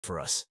for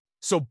us.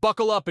 So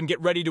buckle up and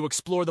get ready to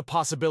explore the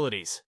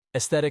possibilities.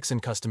 Aesthetics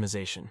and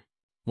customization.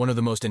 One of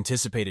the most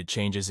anticipated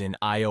changes in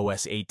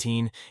iOS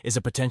 18 is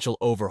a potential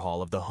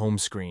overhaul of the home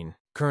screen.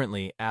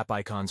 Currently, app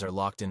icons are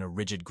locked in a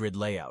rigid grid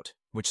layout,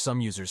 which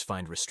some users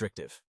find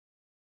restrictive.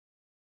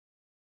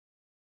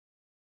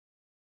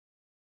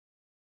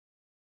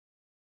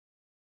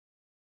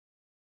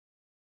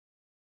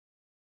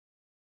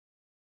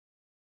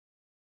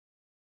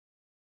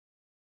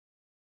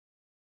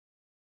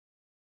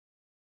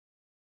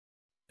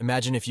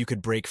 Imagine if you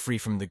could break free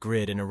from the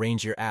grid and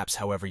arrange your apps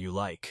however you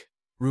like.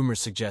 Rumors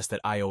suggest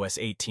that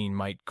iOS 18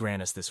 might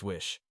grant us this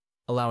wish,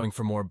 allowing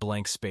for more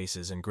blank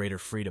spaces and greater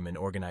freedom in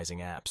organizing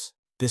apps.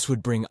 This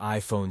would bring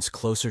iPhones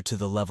closer to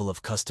the level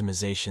of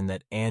customization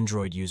that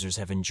Android users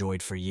have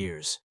enjoyed for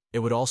years. It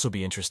would also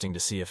be interesting to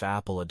see if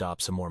Apple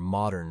adopts a more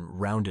modern,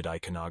 rounded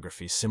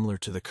iconography similar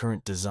to the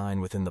current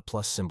design within the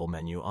plus symbol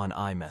menu on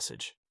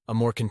iMessage. A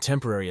more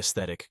contemporary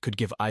aesthetic could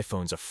give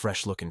iPhones a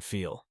fresh look and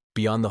feel.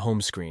 Beyond the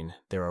home screen,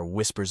 there are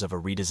whispers of a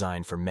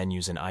redesign for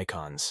menus and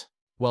icons.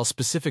 While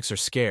specifics are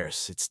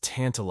scarce, it's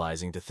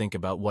tantalizing to think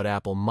about what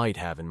Apple might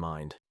have in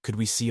mind. Could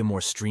we see a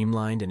more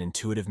streamlined and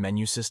intuitive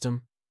menu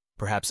system?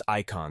 Perhaps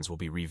icons will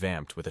be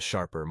revamped with a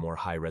sharper, more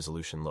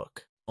high-resolution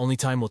look. Only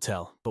time will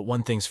tell, but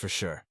one thing's for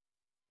sure.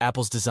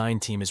 Apple's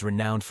design team is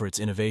renowned for its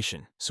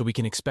innovation, so we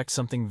can expect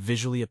something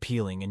visually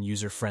appealing and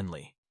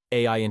user-friendly.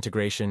 AI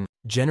integration.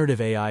 Generative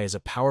AI is a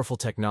powerful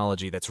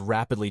technology that's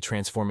rapidly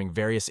transforming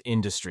various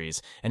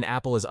industries, and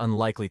Apple is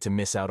unlikely to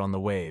miss out on the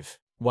wave.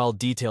 While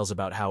details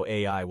about how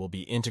AI will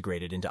be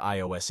integrated into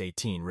iOS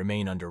 18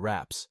 remain under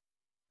wraps,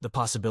 the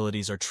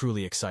possibilities are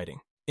truly exciting.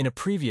 In a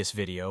previous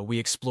video, we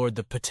explored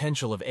the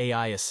potential of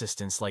AI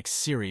assistants like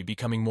Siri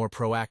becoming more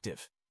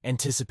proactive,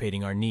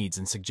 anticipating our needs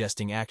and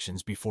suggesting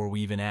actions before we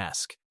even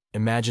ask.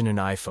 Imagine an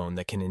iPhone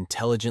that can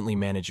intelligently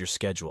manage your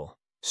schedule,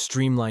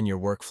 streamline your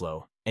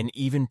workflow, and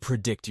even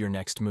predict your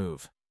next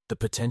move. The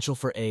potential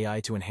for AI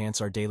to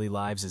enhance our daily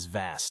lives is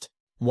vast.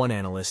 One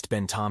analyst,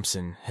 Ben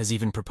Thompson, has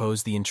even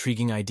proposed the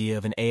intriguing idea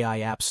of an AI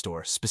app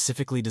store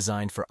specifically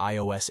designed for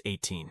iOS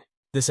 18.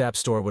 This app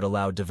store would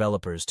allow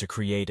developers to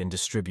create and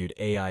distribute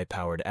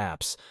AI-powered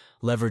apps,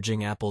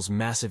 leveraging Apple's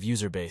massive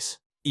user base.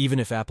 Even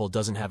if Apple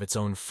doesn't have its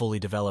own fully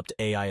developed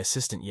AI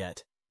assistant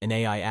yet, an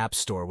AI app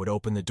store would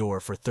open the door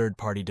for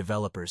third-party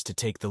developers to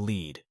take the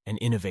lead and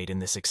innovate in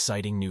this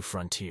exciting new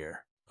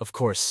frontier. Of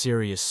course,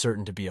 Siri is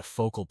certain to be a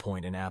focal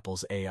point in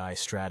Apple's AI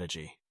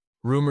strategy.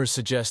 Rumors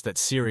suggest that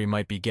Siri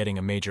might be getting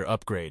a major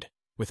upgrade,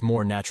 with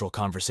more natural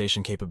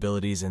conversation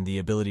capabilities and the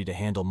ability to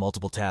handle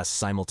multiple tasks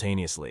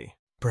simultaneously.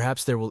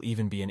 Perhaps there will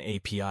even be an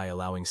API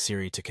allowing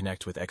Siri to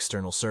connect with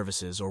external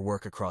services or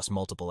work across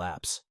multiple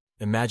apps.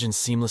 Imagine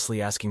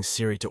seamlessly asking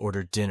Siri to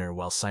order dinner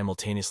while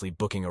simultaneously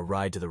booking a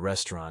ride to the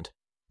restaurant.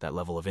 That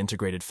level of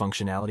integrated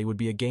functionality would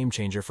be a game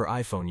changer for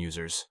iPhone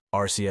users.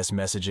 RCS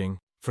messaging.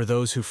 For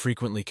those who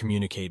frequently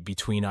communicate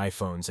between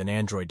iPhones and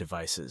Android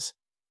devices,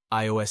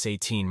 iOS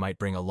 18 might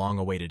bring a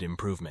long-awaited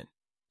improvement.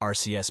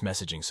 RCS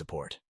messaging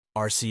support.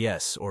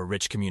 RCS, or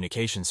Rich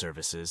Communication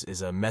Services,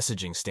 is a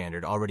messaging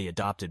standard already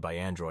adopted by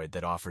Android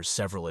that offers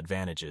several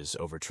advantages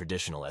over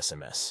traditional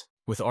SMS.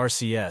 With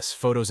RCS,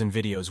 photos and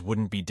videos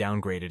wouldn't be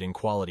downgraded in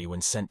quality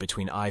when sent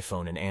between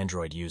iPhone and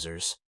Android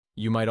users.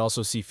 You might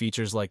also see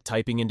features like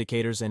typing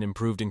indicators and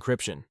improved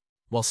encryption.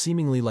 While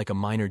seemingly like a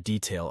minor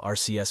detail,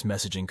 RCS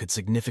messaging could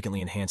significantly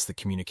enhance the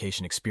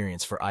communication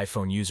experience for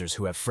iPhone users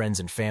who have friends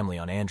and family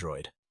on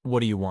Android.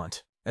 What do you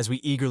want? As we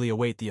eagerly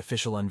await the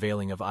official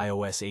unveiling of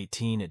iOS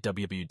 18 at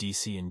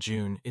WWDC in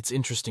June, it's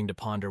interesting to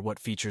ponder what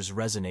features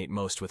resonate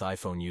most with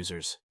iPhone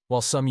users.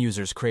 While some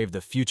users crave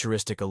the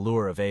futuristic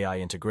allure of AI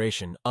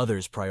integration,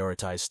 others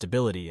prioritize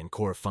stability and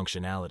core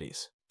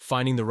functionalities.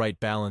 Finding the right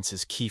balance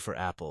is key for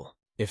Apple.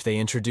 If they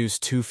introduce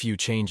too few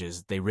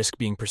changes, they risk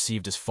being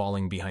perceived as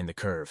falling behind the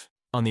curve.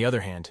 On the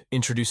other hand,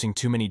 introducing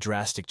too many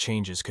drastic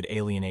changes could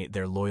alienate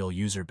their loyal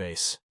user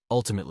base.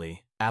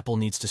 Ultimately, Apple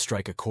needs to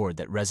strike a chord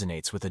that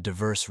resonates with a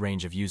diverse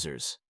range of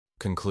users.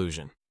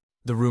 Conclusion.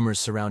 The rumors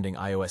surrounding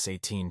iOS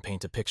 18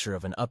 paint a picture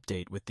of an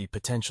update with the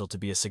potential to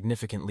be a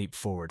significant leap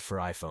forward for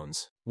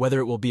iPhones. Whether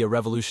it will be a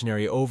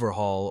revolutionary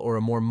overhaul or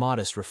a more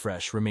modest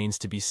refresh remains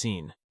to be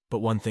seen.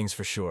 But one thing's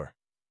for sure.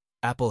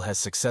 Apple has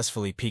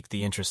successfully piqued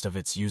the interest of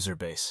its user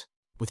base.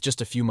 With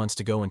just a few months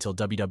to go until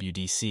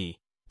WWDC,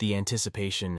 the anticipation